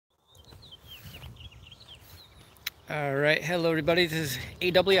All right, hello everybody. This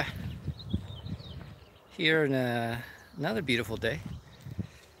is AW here in another beautiful day.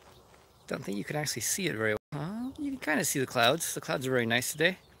 Don't think you can actually see it very well. You can kind of see the clouds. The clouds are very nice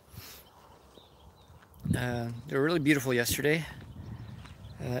today. They were really beautiful yesterday.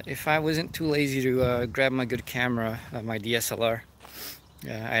 If I wasn't too lazy to grab my good camera, my DSLR, I'd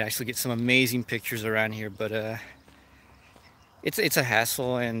actually get some amazing pictures around here. But it's a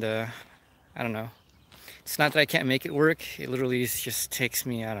hassle, and I don't know. It's not that I can't make it work. It literally just takes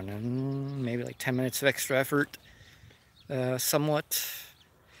me, I don't know, maybe like 10 minutes of extra effort, somewhat,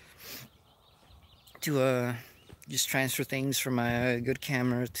 to just transfer things from my good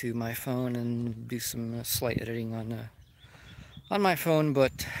camera to my phone and do some slight editing on my phone.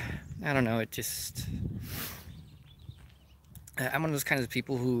 But I don't know. It just I'm one of those kinds of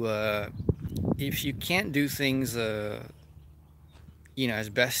people who, if you can't do things, as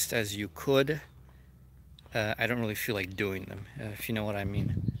best as you could, I don't really feel like doing them. If you know what I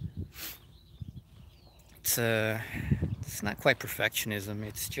mean. It's not quite perfectionism.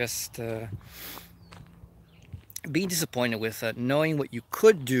 It's just being disappointed with knowing what you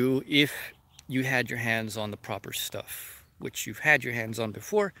could do if you had your hands on the proper stuff, which you've had your hands on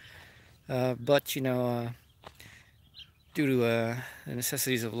before, but due to the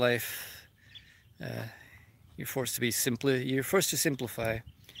necessities of life, you're forced to be simple. You're forced to simplify,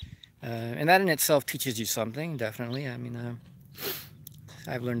 and that in itself teaches you something. Definitely, I mean,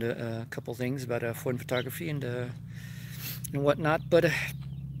 I've learned a couple things about foreign photography and whatnot, but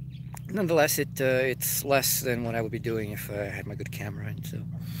nonetheless, it's less than what I would be doing if I had my good camera. And so,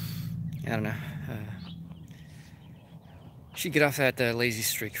 I don't know. Should get off that lazy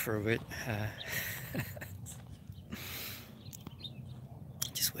streak for a bit.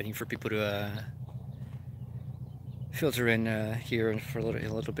 Just waiting for people to filter in here for a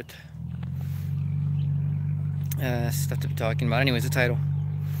little bit. Stuff to be talking about. Anyways, the title.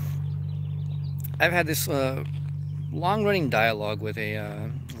 I've had this long-running dialogue with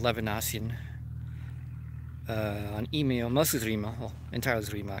a Levinasian on email, mostly through email, well, entirely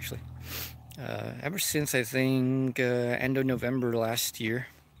through email actually. Ever since I think end of November last year,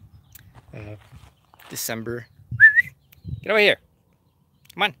 December. Get over here!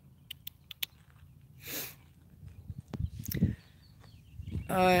 Come on!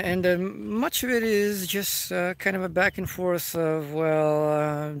 And much of it is just kind of a back and forth of,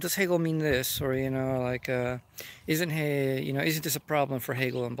 well, does Hegel mean this, or like, isn't this a problem for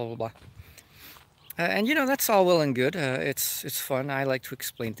Hegel, and blah blah blah. And that's all well and good. It's fun. I like to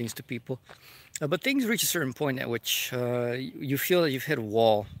explain things to people, but things reach a certain point at which you feel that you've hit a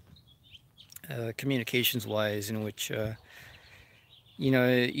wall, communications-wise, in which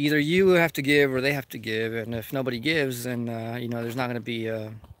either you have to give or they have to give, and if nobody gives, then there's not going to be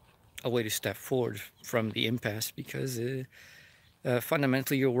a way to step forward from the impasse, because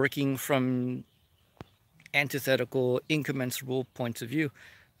fundamentally you're working from antithetical, incommensurable points of view,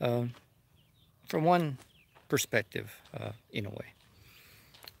 from one perspective, in a way.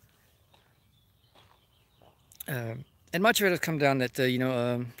 And much of it has come down that, I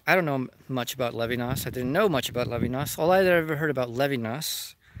don't know much about Levinas. I didn't know much about Levinas. All I ever heard about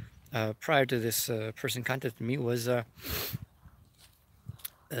Levinas prior to this person contacting me was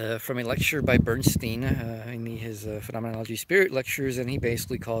from a lecture by Bernstein in his Phenomenology Spirit lectures, and he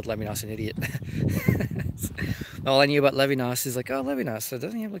basically called Levinas an idiot. All I knew about Levinas is like, oh, Levinas,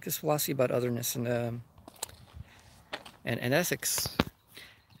 doesn't he have like this philosophy about otherness and ethics?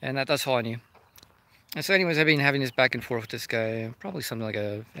 And that's all I knew. And so, anyways, I've been having this back and forth with this guy, probably something like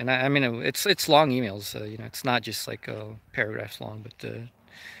I mean, it's long emails. It's not just like paragraphs long, but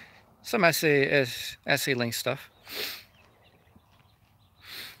some essay length stuff.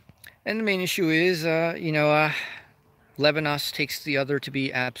 And the main issue is, Levinas takes the other to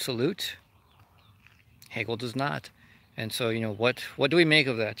be absolute. Hegel does not. And so, what do we make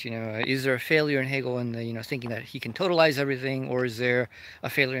of that? Is there a failure in Hegel in thinking that he can totalize everything, or is there a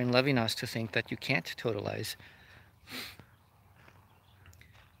failure in Levinas to think that you can't totalize?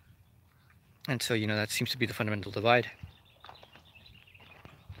 And so, that seems to be the fundamental divide.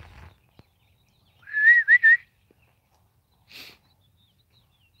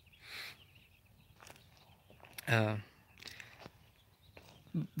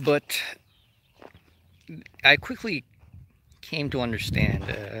 But I quickly came to understand,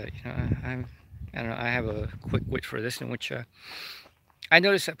 I don't know, I have a quick wit for this, in which I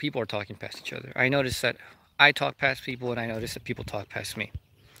notice that people are talking past each other. I notice that I talk past people, and I notice that people talk past me.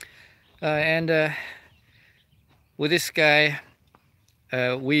 And with this guy,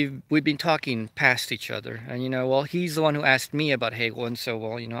 we've been talking past each other, and well, he's the one who asked me about Hegel, and so,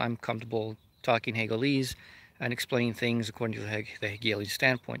 well, I'm comfortable talking Hegelese. and explaining things according to the Hegelian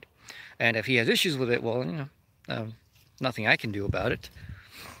standpoint. And if he has issues with it, well, nothing I can do about it.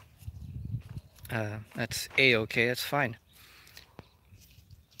 That's A-okay, that's fine.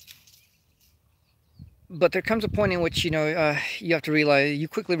 But there comes a point in which, you have to realize, you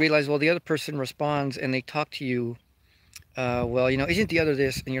quickly realize, well, the other person responds and they talk to you, well, isn't the other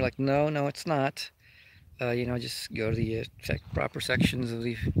this? And you're like, no, it's not. Just go to the proper sections of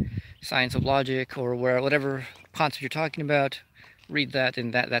the science of logic or whatever concept you're talking about, read that,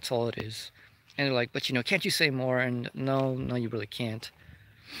 and that's all it is. And they're like, but can't you say more? And no, you really can't.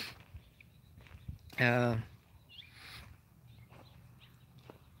 And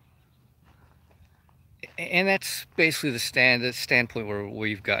that's basically the standpoint where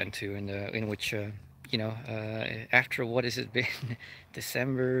we've gotten to, in which after what has it been,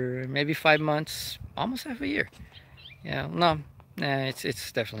 December, maybe 5 months, almost half a year. Yeah, no,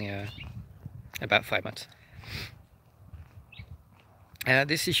 it's definitely about 5 months.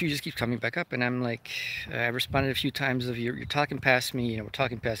 This issue just keeps coming back up, and I'm like, I responded a few times of you're talking past me, we're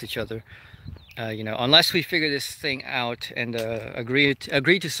talking past each other. Unless we figure this thing out and agree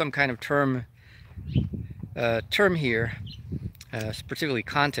to some kind of term here, particularly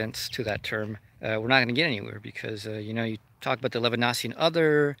contents to that term, we're not going to get anywhere, because you talk about the Levinasian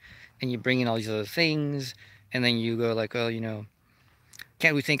other, and you bring in all these other things, and then you go like, oh,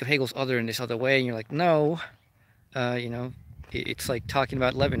 can't we think of Hegel's other in this other way? And you're like, no, it's like talking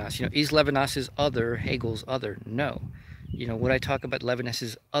about Levinas. Is Levinas's other Hegel's other? No. Would I talk about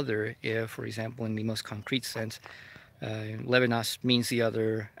Levinas's other if, for example, in the most concrete sense, Levinas means the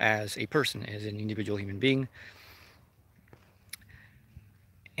other as a person, as an individual human being?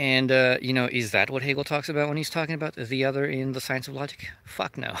 And, is that what Hegel talks about when he's talking about the other in the science of logic?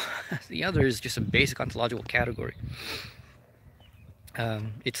 Fuck no. The other is just a basic ontological category.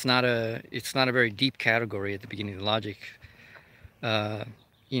 It's not a very deep category at the beginning of the logic.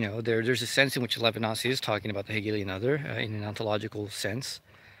 There's a sense in which Levinas is talking about the Hegelian other in an ontological sense,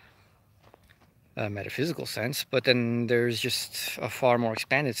 a metaphysical sense, but then there's just a far more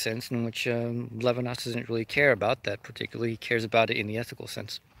expanded sense in which Levinas doesn't really care about that particularly. He cares about it in the ethical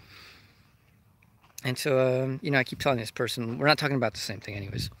sense. And so, I keep telling this person, we're not talking about the same thing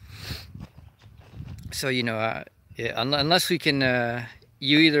anyways. So, unless we can,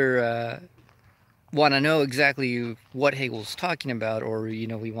 you either want to know exactly what Hegel's talking about, or,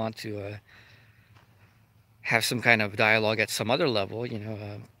 we want to have some kind of dialogue at some other level,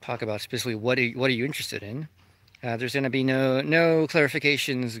 talk about specifically what are you interested in. There's going to be no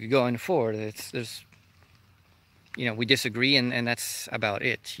clarifications going forward. We disagree, and that's about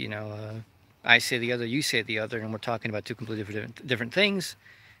it. I say the other, you say the other, and we're talking about two completely different things.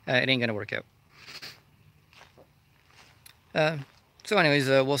 It ain't going to work out. So anyways,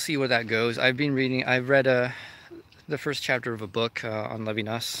 we'll see where that goes. I've read the first chapter of a book on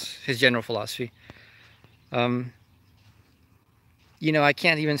Levinas, his general philosophy. I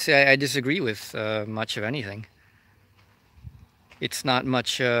can't even say I disagree with much of anything. It's not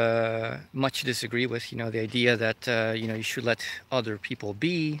much to disagree with. The idea that you should let other people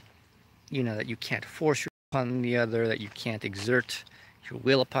be. That you can't force upon the other, that you can't exert your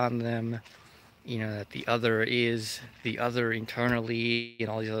will upon them. That the other is the other internally, and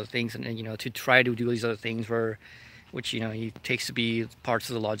all these other things, and to try to do these other things which he takes to be parts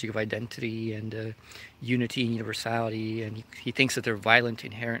of the logic of identity and unity and universality, and he thinks that they're violent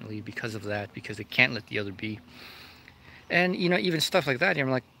inherently because of that, because they can't let the other be. And even stuff like that,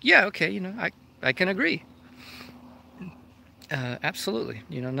 I'm like, yeah, okay, I can agree. Absolutely,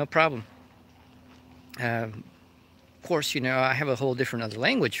 no problem. Of course, I have a whole different other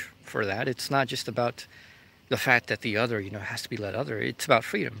language for that. It's not just about the fact that the other, has to be let other. It's about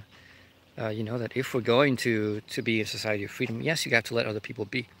freedom. That if we're going to be a society of freedom, yes, you have to let other people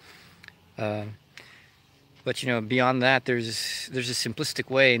be. But beyond that, there's a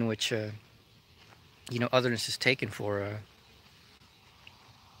simplistic way in which otherness is taken for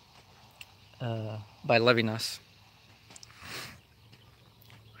by Levinas.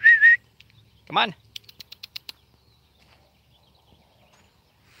 Come on.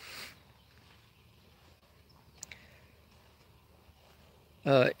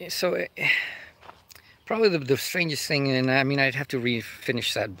 So probably the strangest thing, and I mean, I'd have to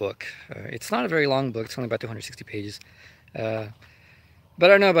finish that book. It's not a very long book. It's only about 260 pages. But I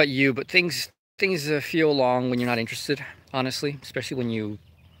don't know about you, but things feel long when you're not interested, honestly, especially when you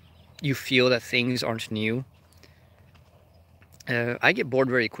feel that things aren't new. I get bored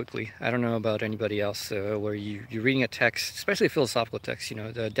very quickly. I don't know about anybody else, where you're reading a text, especially a philosophical text,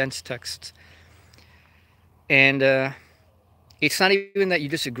 the dense texts, and it's not even that you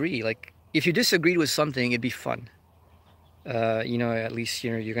disagree. Like, if you disagreed with something, it'd be fun. You know, at least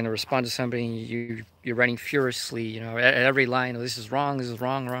you know you're going to respond to somebody. And you're writing furiously. You know, at every line, oh, this is wrong. This is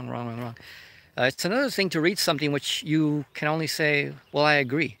wrong. Wrong. Wrong. Wrong. Wrong. It's another thing to read something which you can only say, "Well, I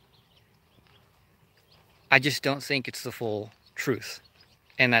agree. I just don't think it's the full truth,"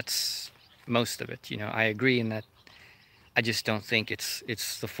 and that's most of it. You know, I agree in that. I just don't think it's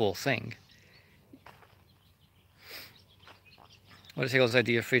the full thing. What is Hegel's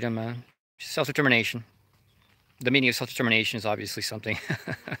idea of freedom? Self-determination. The meaning of self-determination is obviously something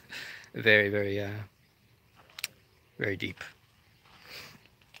very, very, very deep.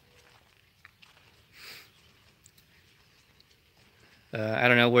 I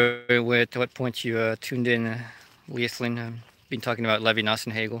don't know where to what point you tuned in, Lieslin. Been talking about Levinas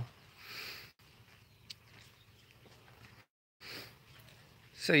and Hegel.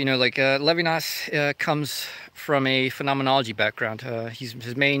 So you know, like Levinas comes from a phenomenology background.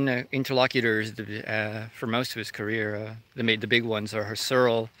 His main interlocutors for most of his career. The big ones are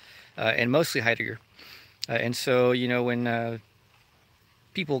Husserl and mostly Heidegger. And so you know when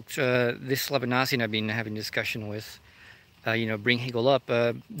people this Levinasian I've been having discussion with, you know, bring Hegel up.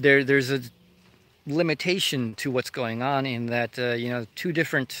 There's a limitation to what's going on in that you know two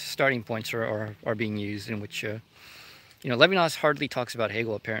different starting points are being used in which you know Levinas hardly talks about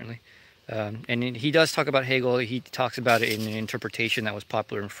Hegel apparently, and he does talk about Hegel. He talks about it in an interpretation that was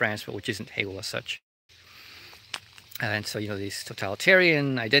popular in France, but which isn't Hegel as such. And so you know this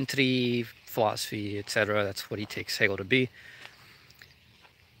totalitarian identity philosophy, etc. That's what he takes Hegel to be.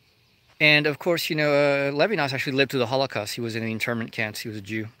 And of course, you know, Levinas actually lived through the Holocaust. He was in the internment camps. He was a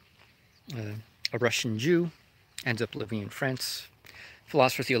Jew, a Russian Jew, ends up living in France,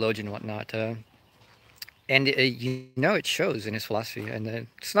 philosopher, theologian, and whatnot. And you know, it shows in his philosophy. And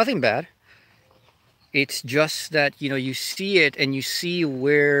it's nothing bad. It's just that, you know, you see it and you see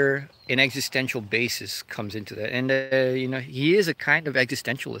where an existential basis comes into that. And, you know, he is a kind of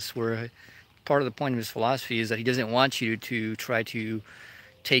existentialist where part of the point of his philosophy is that he doesn't want you to try to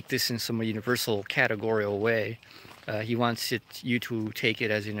take this in some universal categorical way. He wants you to take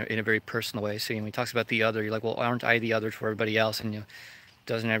it as in a very personal way. So when he talks about the other, you're like, well, aren't I the other for everybody else? And you know,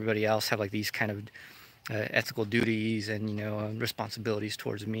 doesn't everybody else have like these kind of ethical duties and you know responsibilities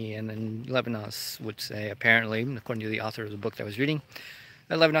towards me? And then Levinas would say, apparently, according to the author of the book that I was reading,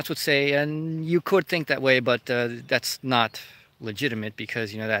 Levinas would say, and you could think that way, but that's not legitimate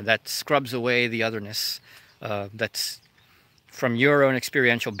because you know that scrubs away the otherness. That's from your own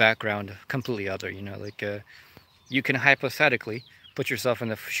experiential background, completely other. You know, like you can hypothetically put yourself in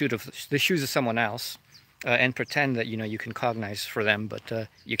the shoes of someone else and pretend that you know you can cognize for them, but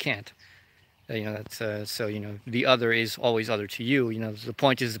you can't. You know that's so you know the other is always other to you. You know the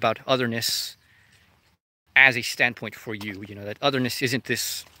point is about otherness as a standpoint for you. You know that otherness isn't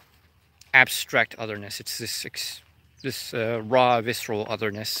this abstract otherness. It's this raw, visceral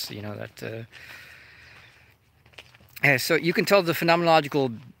otherness. You know that. So you can tell the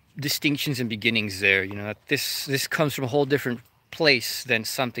phenomenological distinctions and beginnings there. You know that this comes from a whole different place than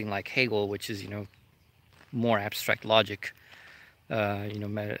something like Hegel, which is you know more abstract logic. You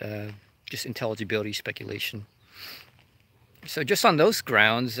know, just intelligibility speculation. So just on those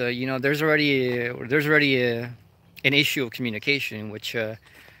grounds, you know, there's already an issue of communication in which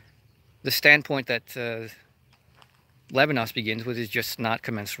the standpoint that Levinas begins with is just not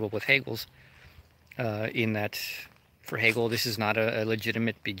commensurable with Hegel's. In that. For Hegel, this is not a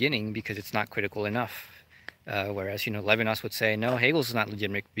legitimate beginning because it's not critical enough. Whereas, you know, Levinas would say, no, Hegel's not a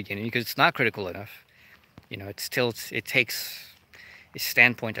legitimate beginning because it's not critical enough. You know, it takes a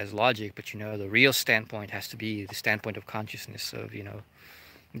standpoint as logic, but, you know, the real standpoint has to be the standpoint of consciousness, of, you know,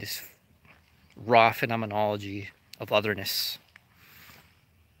 this raw phenomenology of otherness.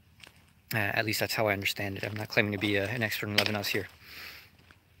 At least that's how I understand it. I'm not claiming to be an expert in Levinas here.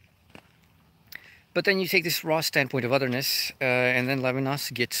 But then you take this raw standpoint of otherness, and then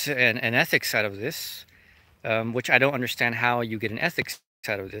Levinas gets an ethics out of this, which I don't understand how you get an ethics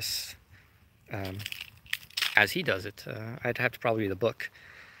out of this as he does it. I'd have to probably read the book.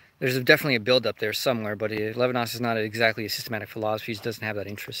 There's definitely a build-up there somewhere, but Levinas is not exactly a systematic philosophy. He doesn't have that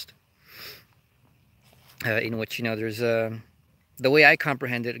interest. In which, you know, there's the way I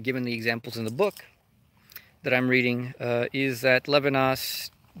comprehend it, given the examples in the book that I'm reading, is that Levinas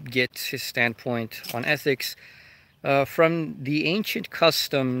gets his standpoint on ethics from the ancient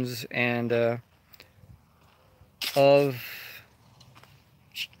customs and of...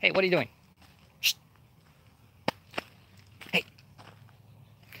 Hey, what are you doing? Shh. Hey.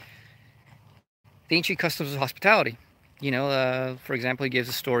 The ancient customs of hospitality. You know, for example, he gives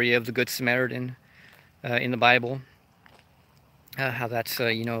a story of the Good Samaritan in the Bible. How that's,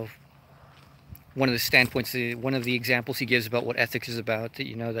 you know, one of the standpoints, one of the examples he gives about what ethics is about.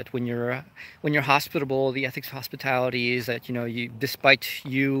 That, that when you're hospitable, the ethics of hospitality is that despite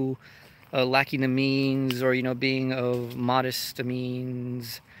you lacking the means, or being of modest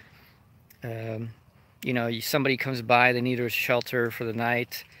means, um, somebody comes by, they need a shelter for the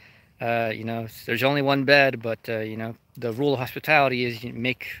night. There's only one bed, but the rule of hospitality is you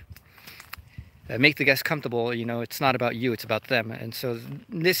make the guests comfortable. It's not about you, it's about them. And so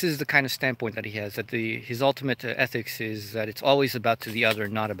this is the kind of standpoint that he has, that his ultimate ethics is that it's always about to the other,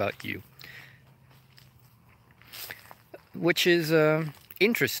 not about you, which is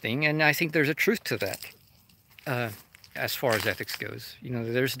interesting. And I think there's a truth to that. As far as ethics goes,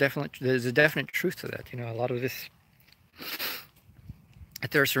 there's a definite truth to that. A lot of this,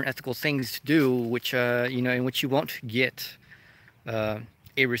 that there are certain ethical things to do which in which you won't get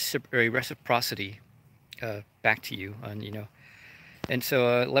a reciprocity back to you. And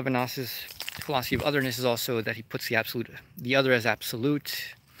so Levinas's philosophy of otherness is also that he puts the other as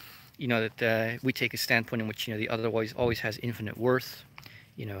absolute. That we take a standpoint in which the other always has infinite worth.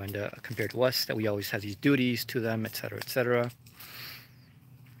 And compared to us, that we always have these duties to them, etc., etc.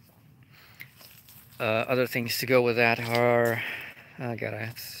 Other things to go with that are, oh God,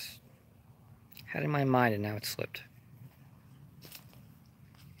 I had it in my mind and now it slipped.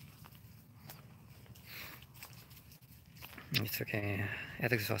 It's okay.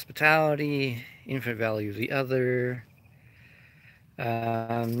 Ethics of hospitality, infinite value of the other.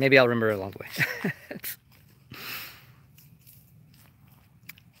 Maybe I'll remember along the way.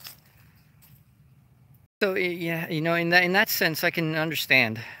 So yeah, in that sense, I can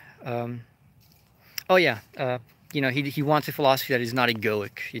understand. Oh yeah, he wants a philosophy that is not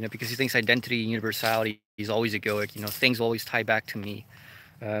egoic. Because he thinks identity and universality is always egoic. Things always tie back to me,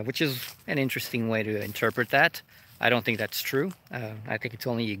 which is an interesting way to interpret that. I don't think that's true. I think it's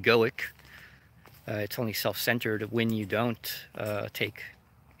only egoic. It's only self-centered when you don't take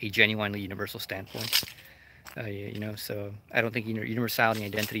a genuinely universal standpoint. So I don't think universality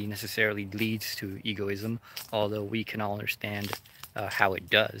and identity necessarily leads to egoism, although we can all understand how it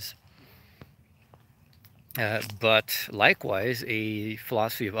does. But likewise, a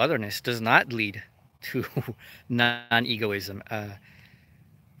philosophy of otherness does not lead to non-egoism.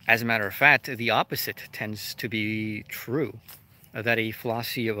 As a matter of fact, the opposite tends to be true, that a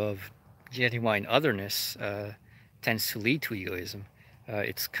philosophy of genuine otherness tends to lead to egoism.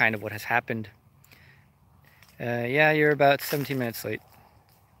 It's kind of what has happened. Yeah, you're about 17 minutes late.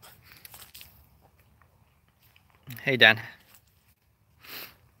 Hey, Dan.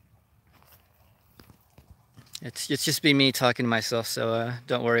 It's just be me talking to myself, so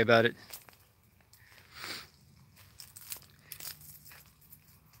don't worry about it.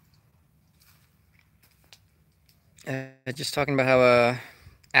 Just talking about how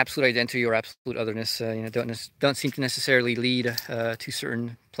absolute identity or absolute otherness, don't seem to necessarily lead to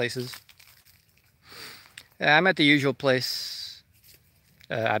certain places. I'm at the usual place.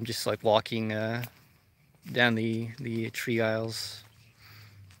 I'm just like walking down the tree aisles.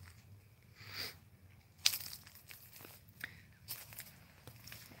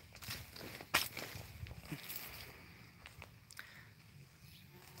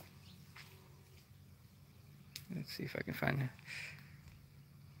 Let's see if I can find it.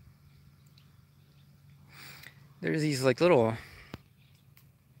 There's these like little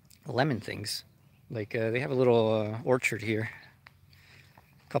lemon things. Like they have a little orchard here.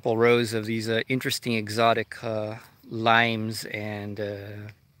 A couple rows of these interesting exotic limes and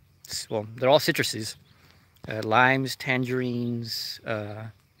well, they're all citruses. Limes, tangerines,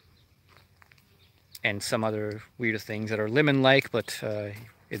 and some other weird things that are lemon-like, but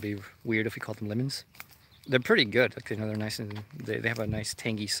it'd be weird if we called them lemons. They're pretty good. Like, they're nice, and they have a nice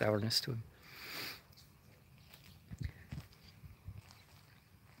tangy sourness to them.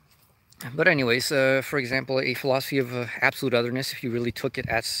 But anyways, for example, a philosophy of absolute otherness, if you really took it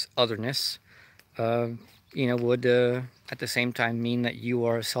as otherness, would at the same time mean that you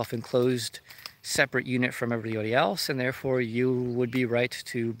are a self-enclosed, separate unit from everybody else, and therefore you would be right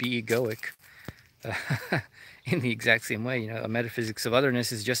to be egoic. In the exact same way, a metaphysics of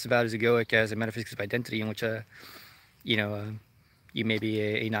otherness is just about as egoic as a metaphysics of identity, in which you may be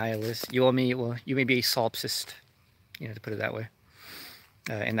a nihilist. You may be a solipsist, to put it that way,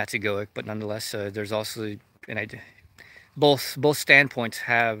 and that's egoic. But nonetheless, there's also both standpoints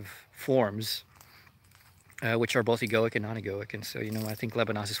have forms which are both egoic and non-egoic. And so, I think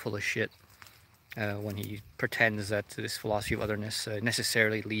Levinas is full of shit when he pretends that this philosophy of otherness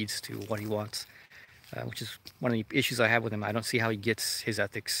necessarily leads to what he wants. Which is one of the issues I have with him. I don't see how he gets his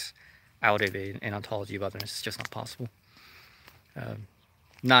ethics out of an ontology of otherness. It's just not possible.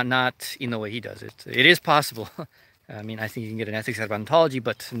 not in the way he does it. It is possible. I mean, I think you can get an ethics out of ontology,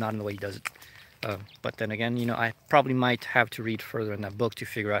 but not in the way he does it. But then again, I probably might have to read further in that book to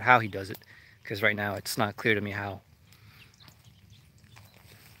figure out how he does it, because right now it's not clear to me how.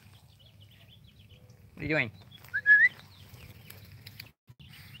 What are you doing?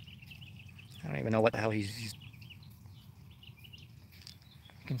 I don't even know what the hell he's...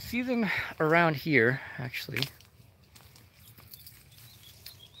 You can see them around here, actually.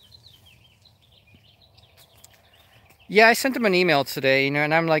 Yeah, I sent him an email today,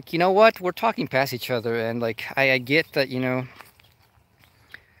 and I'm like, you know what? We're talking past each other, and like, I get that,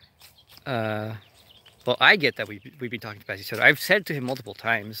 well, I get that we've been talking past each other. I've said to him multiple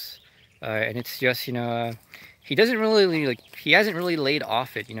times, and it's just, he doesn't really, like, he hasn't really laid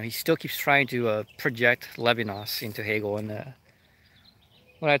off it. He still keeps trying to project Levinas into Hegel, and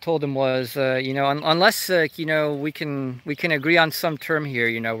what I told him was, unless, we can agree on some term here,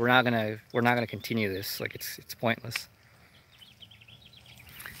 we're not gonna continue this. Like, it's pointless.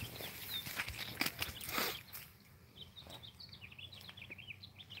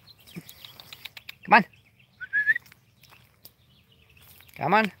 Come on.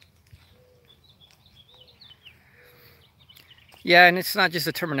 Come on. Yeah, and it's not just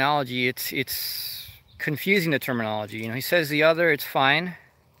the terminology, it's confusing the terminology. He says the other, it's fine,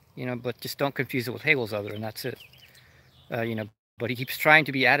 but just don't confuse it with Hegel's other, and that's it. But he keeps trying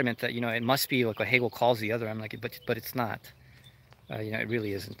to be adamant that, it must be like what Hegel calls the other. I'm like, but it's not. It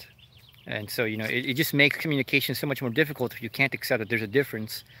really isn't. And so, it just makes communication so much more difficult if you can't accept that there's a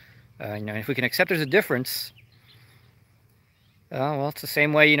difference. If we can accept there's a difference, well, it's the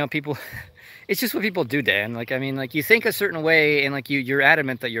same way, people, it's just what people do, Dan. Like, I mean, like, you think a certain way, and like, you're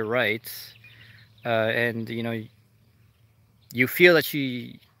adamant that you're right, and, you feel that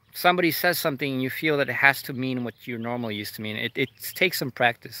somebody says something, and you feel that it has to mean what you normally used to mean. It takes some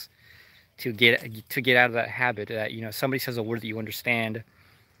practice to get out of that habit that, somebody says a word that you understand,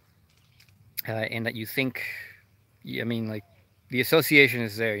 and that you think, I mean, like, the association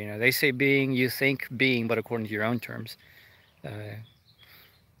is there. They say being, you think being, but according to your own terms.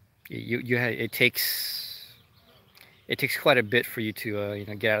 It takes quite a bit for you to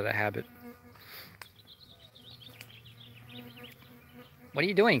get out of that habit. What are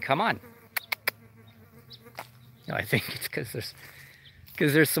you doing? Come on. No, I think it's because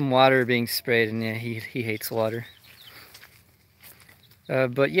there's some water being sprayed, and yeah, he hates water.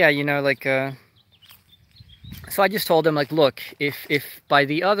 But yeah, like, so I just told him, like, look, if by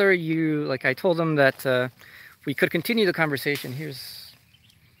the other like, I told him that we could continue the conversation. Here's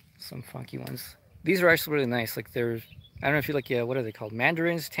some funky ones. These are actually really nice. Like, I don't know if you like, what are they called?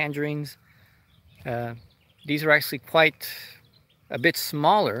 Mandarins, tangerines. These are actually quite a bit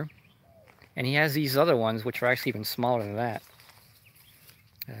smaller, and he has these other ones which are actually even smaller than that.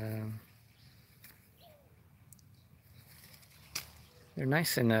 They're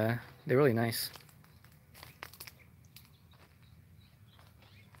nice, and they're really nice.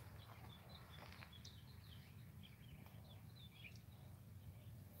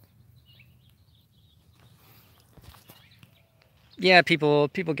 Yeah, people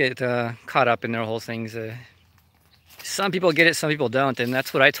get caught up in their whole things. Some people get it, some people don't, and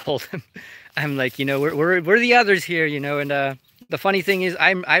that's what I told him. I'm like, we're the others here, and the funny thing is,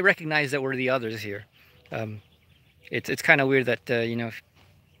 I recognize that we're the others here. It's kind of weird that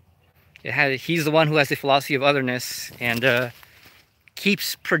he's the one who has the philosophy of otherness, and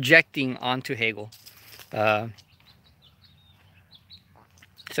keeps projecting onto Hegel.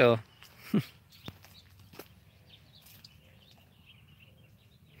 So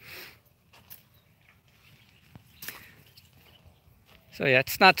yeah,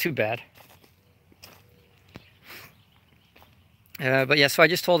 it's not too bad. But yeah, so I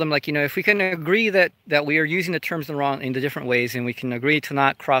just told him, like, if we can agree that we are using the terms in the different ways, and we can agree to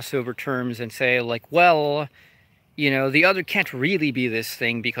not cross over terms and say, like, well, the other can't really be this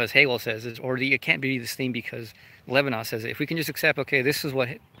thing because Hegel says it, or it can't be this thing because Levinas says it. If we can just accept, okay, this is what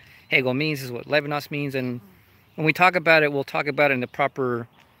Hegel means, this is what Levinas means, and when we talk about it, we'll talk about it in the proper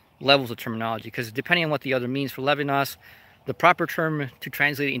levels of terminology, because depending on what the other means for Levinas, the proper term to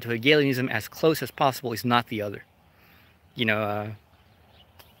translate it into Hegelianism as close as possible is not the other. You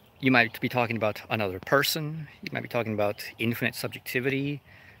might be talking about another person, you might be talking about infinite subjectivity,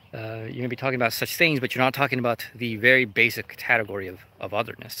 you may be talking about such things, but you're not talking about the very basic category of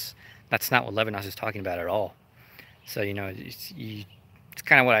otherness. That's not what Levinas is talking about at all. So, it's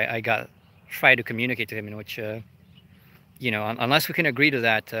kind of what I try to communicate to him, in which, unless we can agree to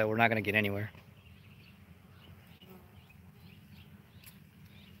that, we're not going to get anywhere.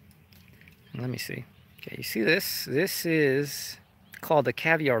 Let me see. Okay, you see this? This is called the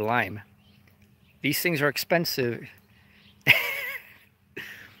caviar lime. These things are expensive,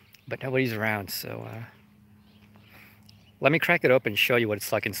 but nobody's around, so let me crack it open and show you what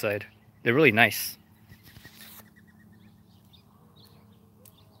it's like inside. They're really nice.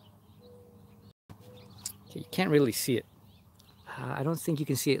 Okay, you can't really see it. I don't think you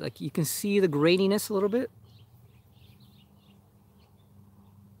can see it. Like, you can see the graininess a little bit.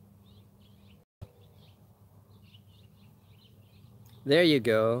 There you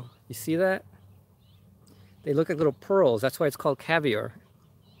go. You see that? They look like little pearls. That's why it's called caviar.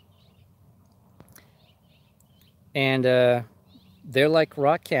 And they're like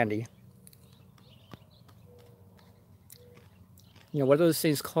rock candy. You know, what are those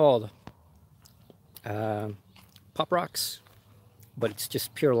things called? Pop rocks, but it's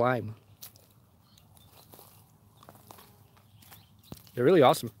just pure lime. They're really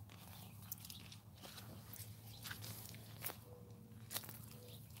awesome.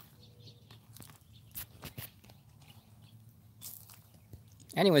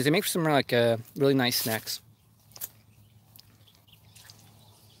 Anyways, they make for some like really nice snacks.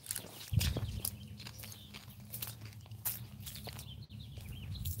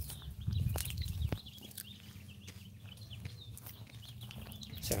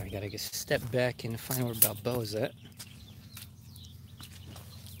 Sorry, I gotta just step back and find where Balboa's at.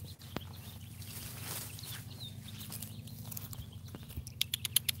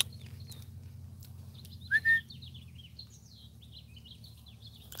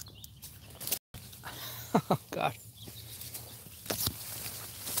 Oh God.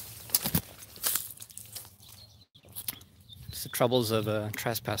 It's the troubles of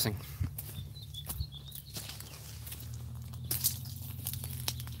trespassing.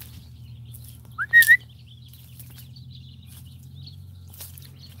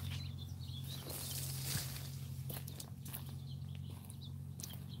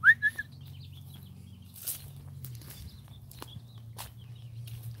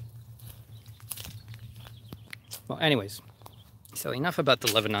 Well, anyways, so enough about the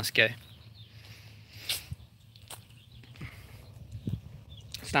Levinas guy.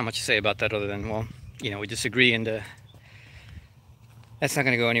 There's not much to say about that other than, well, you know, we disagree, and that's not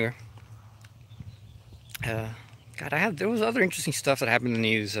going to go anywhere. God, there was other interesting stuff that happened in the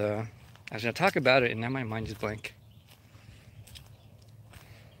news. I was going to talk about it, and now my mind is blank.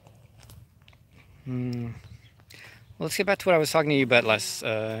 Well, let's get back to what I was talking to you about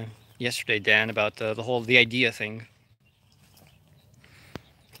yesterday, Dan, about the idea thing.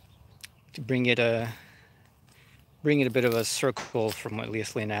 To bring it a bit of a circle from what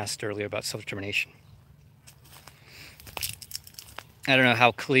Levinas asked earlier about self-determination. I don't know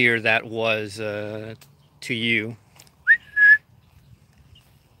how clear that was to you.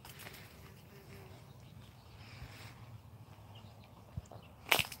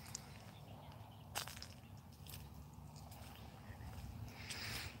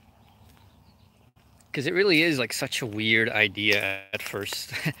 Because it really is like such a weird idea at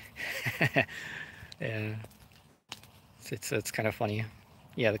first. Yeah, it's kind of funny.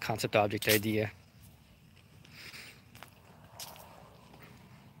 Yeah, the concept object idea.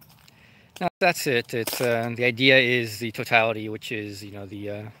 No, that's it. It's the idea is the totality, which is, you know,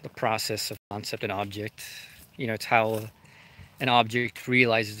 the process of concept and object. You know, it's how an object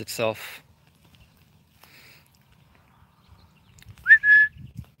realizes itself.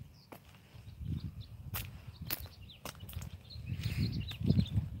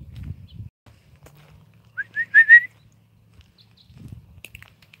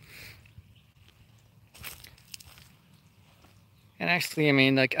 And actually, I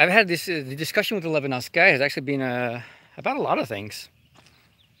mean, like, I've had this the discussion with the Levinas guy has actually been about a lot of things.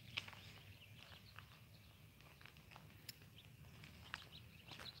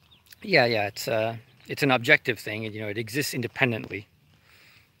 Yeah, it's an objective thing, and, you know, it exists independently.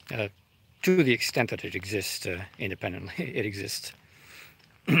 To the extent that it exists independently, it exists.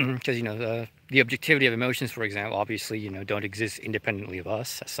 Because, you know, the objectivity of emotions, for example, obviously, you know, don't exist independently of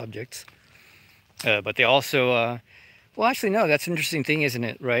us as subjects. But they also, well, actually, no, that's an interesting thing, isn't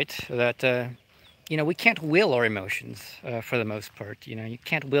it, right? That, you know, we can't will our emotions for the most part. You know, you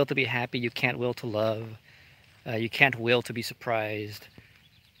can't will to be happy, you can't will to love, you can't will to be surprised.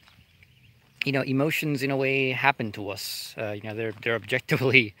 You know, emotions, in a way, happen to us. You know, they're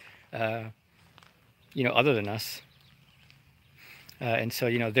objectively, you know, other than us. And so,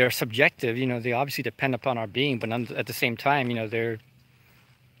 you know, they're subjective. You know, they obviously depend upon our being, but at the same time, you know, they're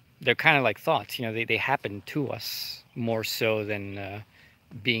kind of like thoughts. You know, they happen to us more so than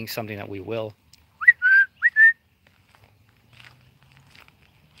being something that we will.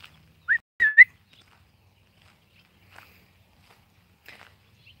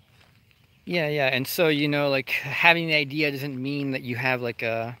 Yeah, yeah. And so, you know, like having the idea doesn't mean that you have like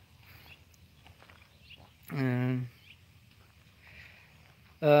a um,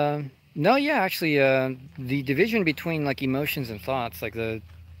 no, yeah, actually, the division between like emotions and thoughts, like the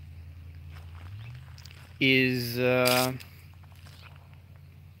is uh,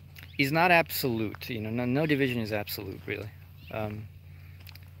 is not absolute. You know, no division is absolute, really. Um,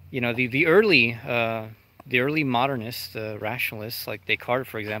 you know, the early modernist rationalists, like Descartes,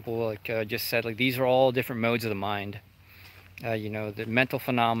 for example, like just said like these are all different modes of the mind. You know, the mental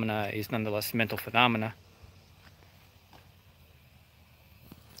phenomena is nonetheless mental phenomena.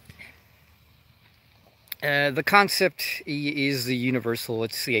 The concept is the universal.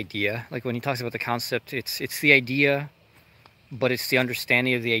 It's the idea. Like when he talks about the concept, it's the idea, but it's the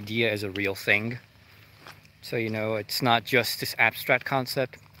understanding of the idea as a real thing. So you know, it's not just this abstract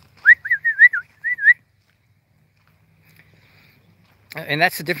concept. And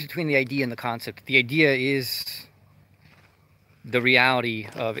that's the difference between the idea and the concept. The idea is the reality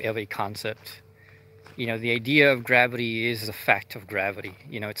of a concept. You know, the idea of gravity is the fact of gravity.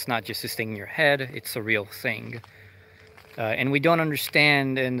 You know, it's not just this thing in your head, it's a real thing. And we don't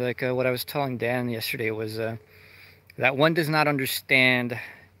understand, and like what I was telling Dan yesterday was that one does not understand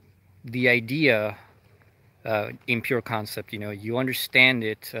the idea in pure concept. You know, you understand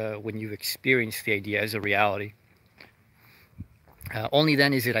it when you've experienced the idea as a reality. Only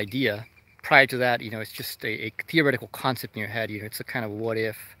then is it idea. Prior to that, you know, it's just a theoretical concept in your head. You know, it's a kind of what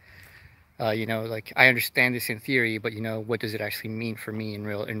if. You know, like I understand this in theory, but you know, what does it actually mean for me in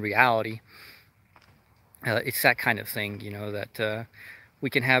reality? It's that kind of thing. You know, that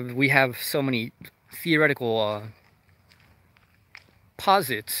we have so many theoretical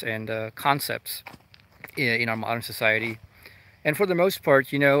posits and concepts in our modern society, and for the most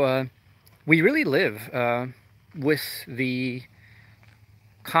part, you know, we really live with the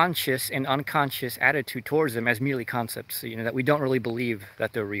conscious and unconscious attitude towards them as merely concepts. You know, that we don't really believe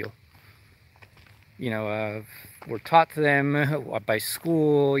that they're real. You know, we're taught them by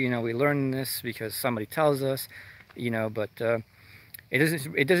school. You know, we learn this because somebody tells us. You know, but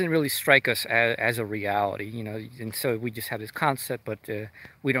it doesn't really strike us as a reality. You know, and so we just have this concept, but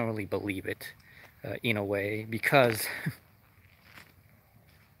we don't really believe it in a way because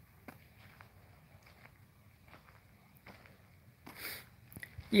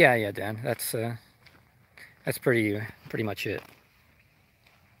yeah, yeah, Dan, that's pretty much it.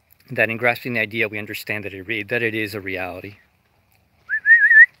 That in grasping the idea, we understand that it is a reality.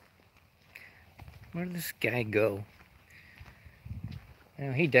 Where did this guy go? You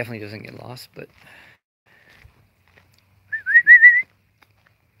know, he definitely doesn't get lost, but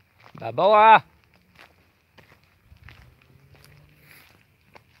Baboa.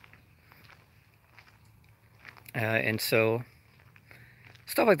 And so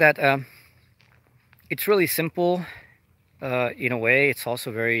stuff like that. It's really simple in a way. It's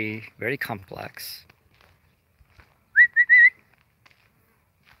also very complex.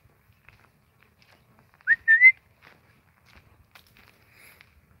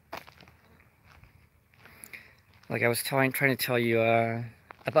 Like I was trying to tell you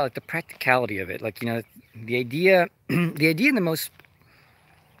about like, the practicality of it. Like you know, the idea, the idea in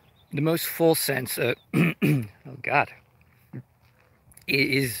the most full sense. Oh God,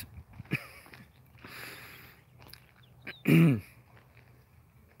 is yeah.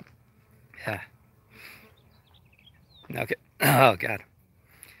 Okay. Oh God,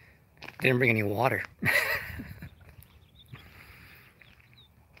 didn't bring any water.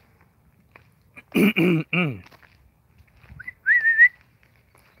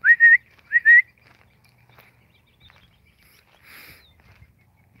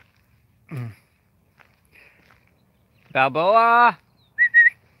 Balboa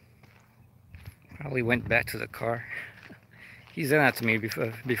probably went back to the car. He's done that to me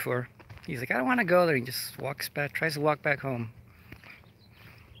before. He's like, I don't want to go there. He just walks back, tries to walk back home.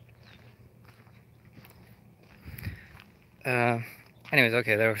 Uh, anyways,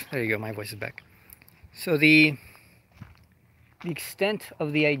 okay, there you go. My voice is back. So the extent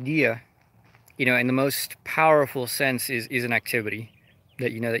of the idea, you know, in the most powerful sense, is an activity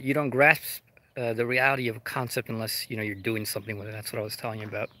that you know that you don't grasp the reality of a concept unless you know you're doing something with it. That's what I was telling you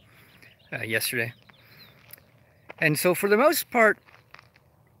about yesterday. And so, for the most part,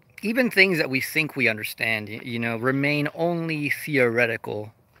 even things that we think we understand, you know, remain only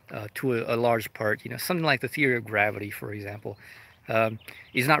theoretical to a large part. You know, something like the theory of gravity, for example,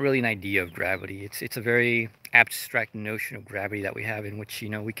 is not really an idea of gravity. It's a very abstract notion of gravity that we have, in which you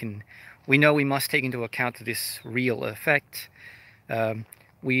know we know we must take into account this real effect. Um,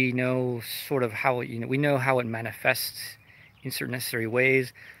 we know sort of how we know how it manifests in certain necessary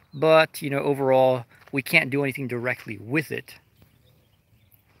ways, but overall we can't do anything directly with it.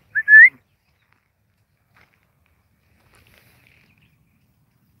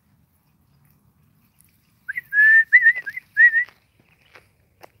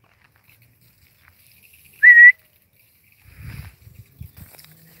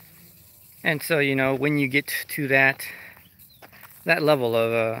 And so when you get to that level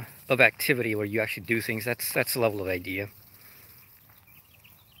of activity where you actually do things, that's the level of idea.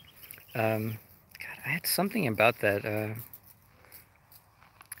 God, I had something about that.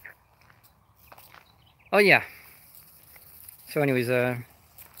 Oh yeah. So anyways,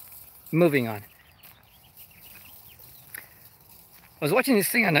 moving on. I was watching this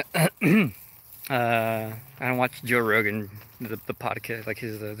thing on I don't watch Joe Rogan, the podcast, like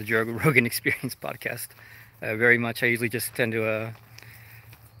the Joe Rogan Experience podcast, very much. I usually just tend to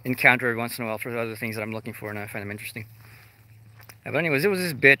encounter every once in a while for other things that I'm looking for, and I find them interesting. But anyways, it was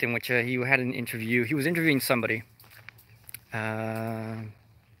this bit in which he had an interview. He was interviewing somebody. I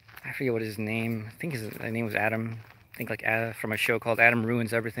forget what his name. I think his name was Adam. I think like from a show called Adam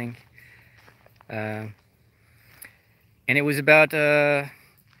Ruins Everything. And it was about the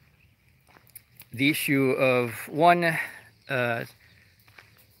issue of one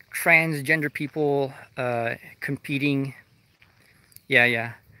transgender people competing.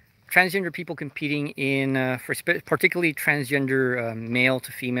 Yeah. Transgender people competing in for particularly transgender male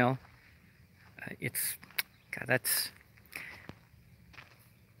to female. It's God, that's.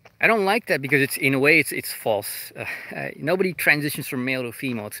 I don't like that because it's in a way it's false. Nobody transitions from male to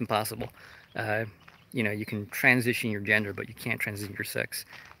female. It's impossible. You can transition your gender, but you can't transition your sex.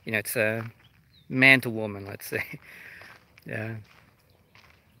 It's man to woman, let's say. And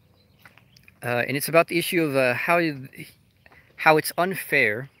it's about the issue of how it's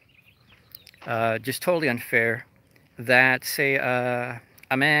unfair, just totally unfair, that say a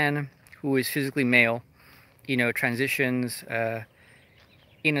man who is physically male, transitions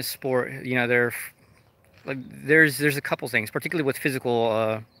in a sport. There's a couple things, particularly with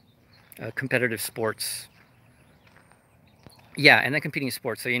physical competitive sports. Yeah, and then competing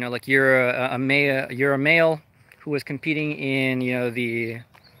sports. So like you're a male who is competing in the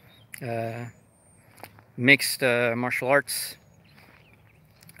mixed martial arts.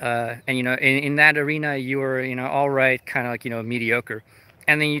 And in that arena you're all right, kind of like mediocre,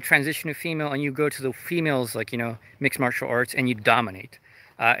 and then you transition to female and you go to the females, like mixed martial arts, and you dominate.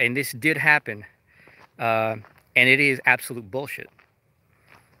 And this did happen, and it is absolute bullshit.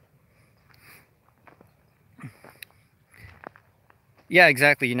 Yeah,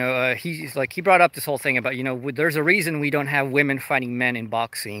 exactly. He brought up this whole thing about there's a reason we don't have women fighting men in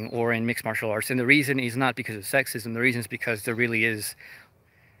boxing or in mixed martial arts, and the reason is not because of sexism. The reason is because there really is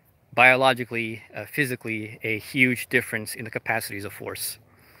biologically, physically, a huge difference in the capacities of force.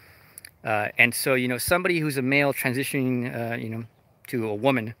 And so, somebody who's a male transitioning, to a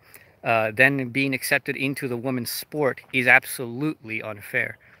woman, then being accepted into the woman's sport is absolutely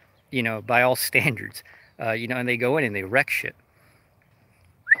unfair, by all standards. And they go in and they wreck shit.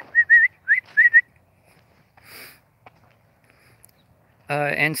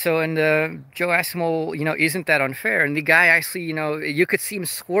 And Joe asked him, well, isn't that unfair? And the guy actually, you could see him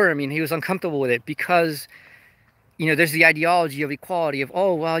squirm. He was uncomfortable with it because, there's the ideology of equality of,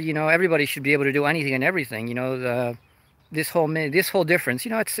 oh, well, everybody should be able to do anything and everything. This whole difference,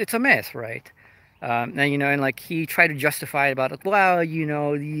 it's a myth, right? And like he tried to justify it about, well,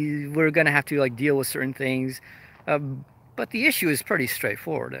 we're gonna have to like deal with certain things, but the issue is pretty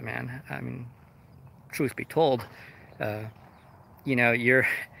straightforward, man. I mean, truth be told,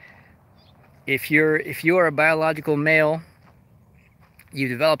 if you are a biological male, you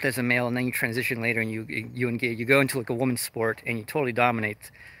developed as a male, and then you transition later, and you go into like a woman's sport, and you totally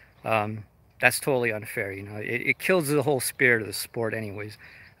dominate. That's totally unfair. It kills the whole spirit of the sport, anyways.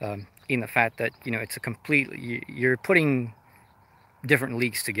 In the fact that it's a completely, you're putting different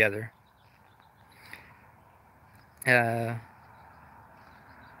leagues together. Though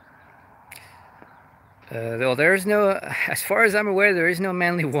there's no, as far as I'm aware, there is no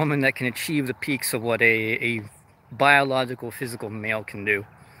manly woman that can achieve the peaks of what a biological physical male can do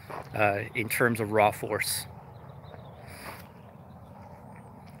in terms of raw force.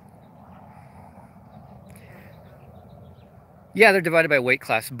 Yeah, they're divided by weight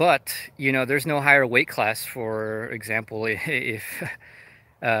class, but there's no higher weight class. For example, if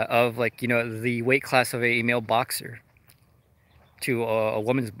of like the weight class of a male boxer to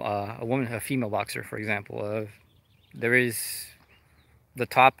a female boxer, for example. There is the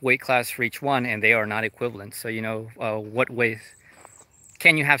top weight class for each one, and they are not equivalent. So what way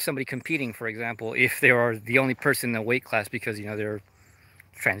can you have somebody competing, for example, if they are the only person in the weight class because they're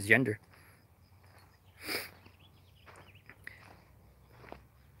transgender.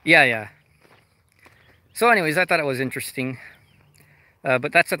 Yeah, yeah. So anyways, I thought it was interesting.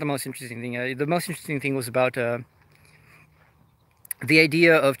 But that's not the most interesting thing. The most interesting thing was about the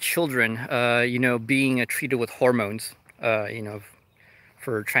idea of children, you know, being treated with hormones, you know,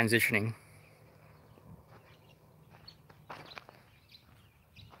 for transitioning.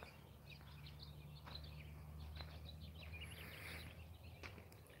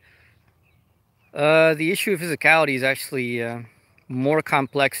 The issue of physicality is actually more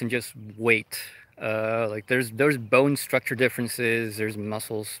complex than just weight. Like there's bone structure differences, there's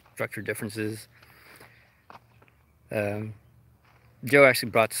muscle structure differences. Um, Joe actually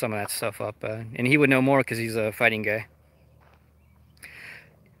brought some of that stuff up, and he would know more because he's a fighting guy.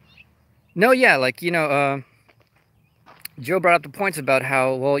 No, yeah, like, you know, Joe brought up the points about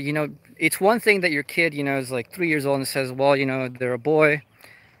how, well, you know, it's one thing that your kid, you know, is like 3 years old and says, well, you know, they're a boy,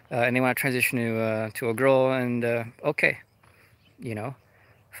 and they want to transition to a girl, and okay, you know,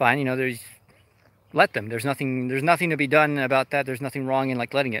 fine, you know, let them. There's nothing to be done about that. There's nothing wrong in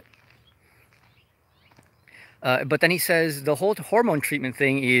like letting it. But then he says the whole hormone treatment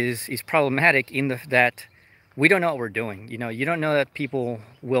thing is problematic in that we don't know what we're doing. You know, you don't know that people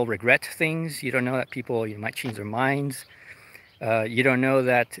will regret things. You don't know that people, you might change their minds. You don't know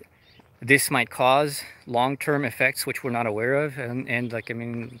that this might cause long-term effects which we're not aware of. And like, I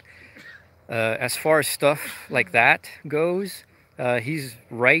mean, as far as stuff like that goes, he's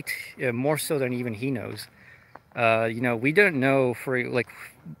right, more so than even he knows. You know, we don't know for like,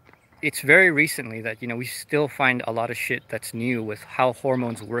 it's very recently that, you know, we still find a lot of shit that's new with how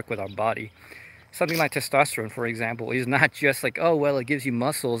hormones work with our body. Something like testosterone, for example, is not just like, oh, well, it gives you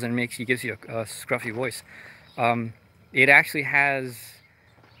muscles and gives you a scruffy voice. It actually has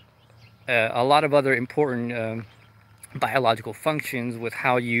a lot of other important biological functions with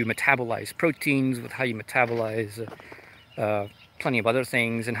how you metabolize proteins, with how you metabolize plenty of other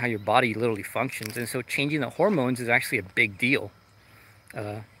things, and how your body literally functions. And so changing the hormones is actually a big deal.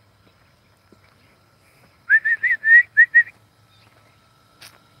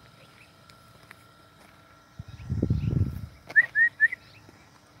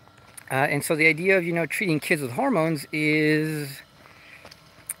 And so the idea of, you know, treating kids with hormones is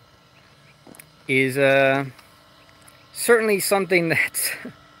certainly something that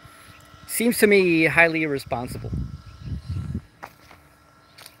seems to me highly irresponsible.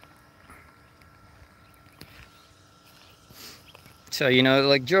 So, you know,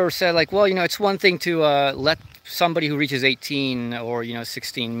 like Joe said, like, well, you know, it's one thing to let somebody who reaches 18 or, you know,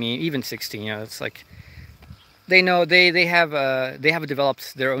 16, even 16, you know, it's like they know they have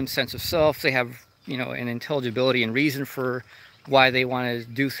developed their own sense of self. They have, you know, an intelligibility and reason for why they want to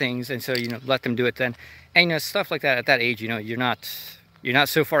do things, and so, you know, let them do it then. And, you know, stuff like that at that age, you know, you're not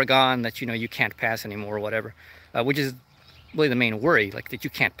so far gone that, you know, you can't pass anymore or whatever, which is really the main worry, like that you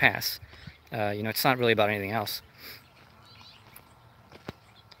can't pass. You know, it's not really about anything else.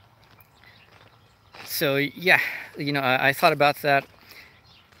 So yeah, you know, I thought about that,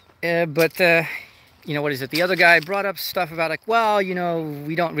 but you know, what is it? The other guy brought up stuff about like, well, you know,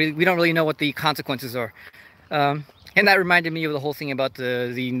 we don't really know what the consequences are, and that reminded me of the whole thing about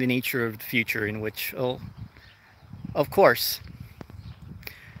the nature of the future, in which, oh, of course,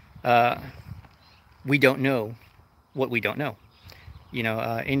 we don't know what we don't know. You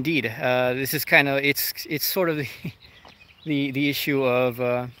know, indeed, this is kind of it's sort of the issue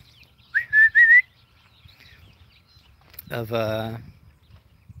of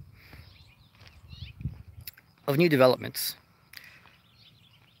new developments,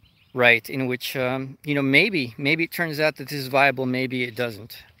 right? In which, you know, maybe it turns out that this is viable, maybe it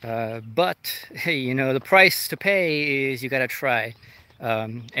doesn't. But hey, you know, the price to pay is you got to try,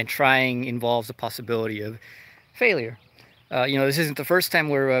 and trying involves the possibility of failure. You know, this isn't the first time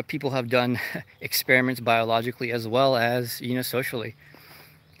where people have done experiments biologically as well as, you know, socially.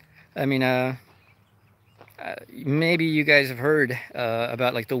 I mean, maybe you guys have heard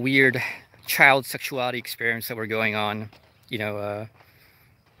about like the weird child sexuality experiments that were going on, you know,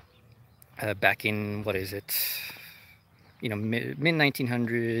 back in, what is it, you know, mid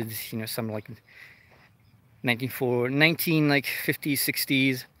 1900s, you know, something like 1950s,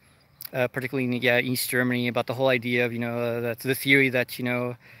 60s, particularly in, yeah, East Germany, about the whole idea of, you know, that's the theory that, you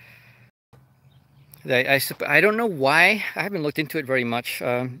know, I don't know why. I haven't looked into it very much.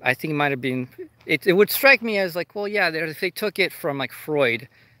 I think it might have been, it would strike me as like, well, yeah, if they took it from like Freud,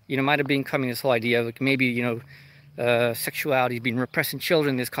 you know, might have been coming this whole idea of like, maybe, you know, sexuality being repressed in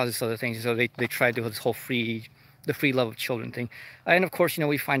children, this causes other things. So they tried to do this whole the free love of children thing. And of course, you know,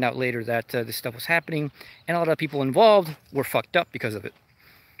 we find out later that this stuff was happening, and a lot of people involved were fucked up because of it.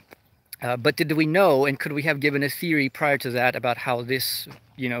 But did we know, and could we have given a theory prior to that about how this,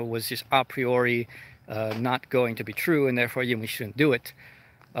 was just a priori not going to be true, and therefore, we shouldn't do it?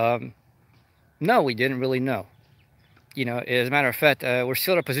 No, we didn't really know. As a matter of fact, we're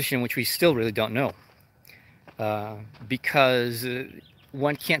still in a position in which we still really don't know. Because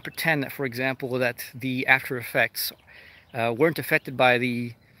one can't pretend that, for example, that the after effects weren't affected by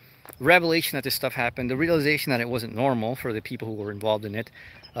the revelation that this stuff happened, the realization that it wasn't normal for the people who were involved in it,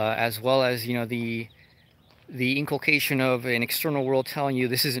 as well as, the inculcation of an external world telling you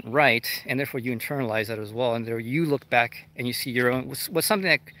this isn't right, and therefore you internalize that as well, and there you look back and you see your own, what's something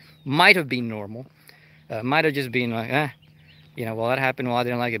that might have been normal, might have just been like, well, that happened, well, I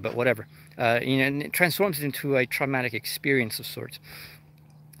didn't like it, but whatever. And it transforms it into a traumatic experience of sorts.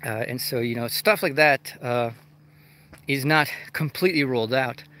 And so, stuff like that is not completely ruled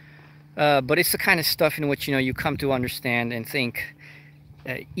out. But it's the kind of stuff in which, you come to understand and think,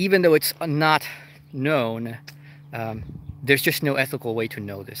 even though it's not known, there's just no ethical way to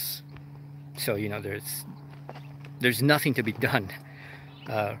know this. So, there's nothing to be done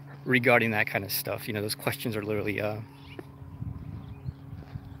regarding that kind of stuff. Those questions are literally all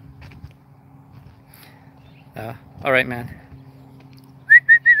right, man.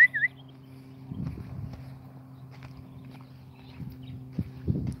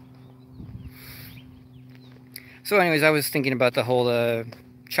 So anyways, I was thinking about the whole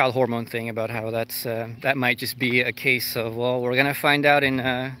child hormone thing, about how that might just be a case of, well, we're gonna find out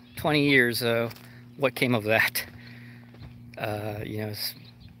in 20 years what came of that.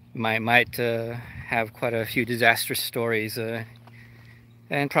 Might have quite a few disastrous stories,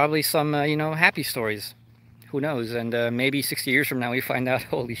 and probably some happy stories. Who knows? And maybe 60 years from now we find out,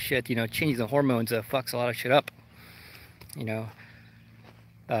 holy shit, changing the hormones fucks a lot of shit up.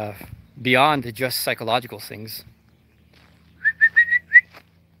 Beyond just psychological things.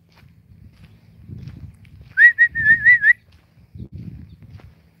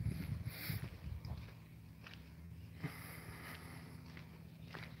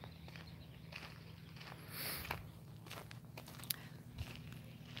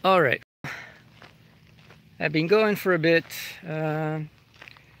 All right, I've been going for a bit, had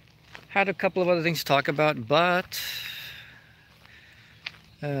a couple of other things to talk about, but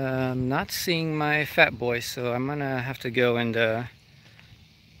I'm not seeing my fat boy, so I'm gonna have to go and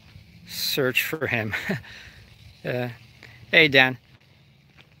search for him. Hey, Dan.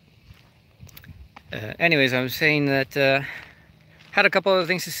 Anyways, I was saying that had a couple other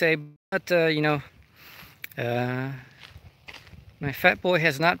things to say, but my fat boy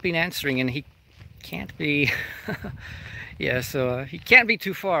has not been answering, and he can't be yeah, so he can't be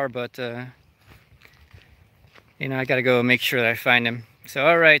too far, but I gotta go make sure that I find him. So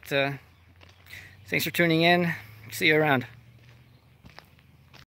all right, thanks for tuning in. See you around.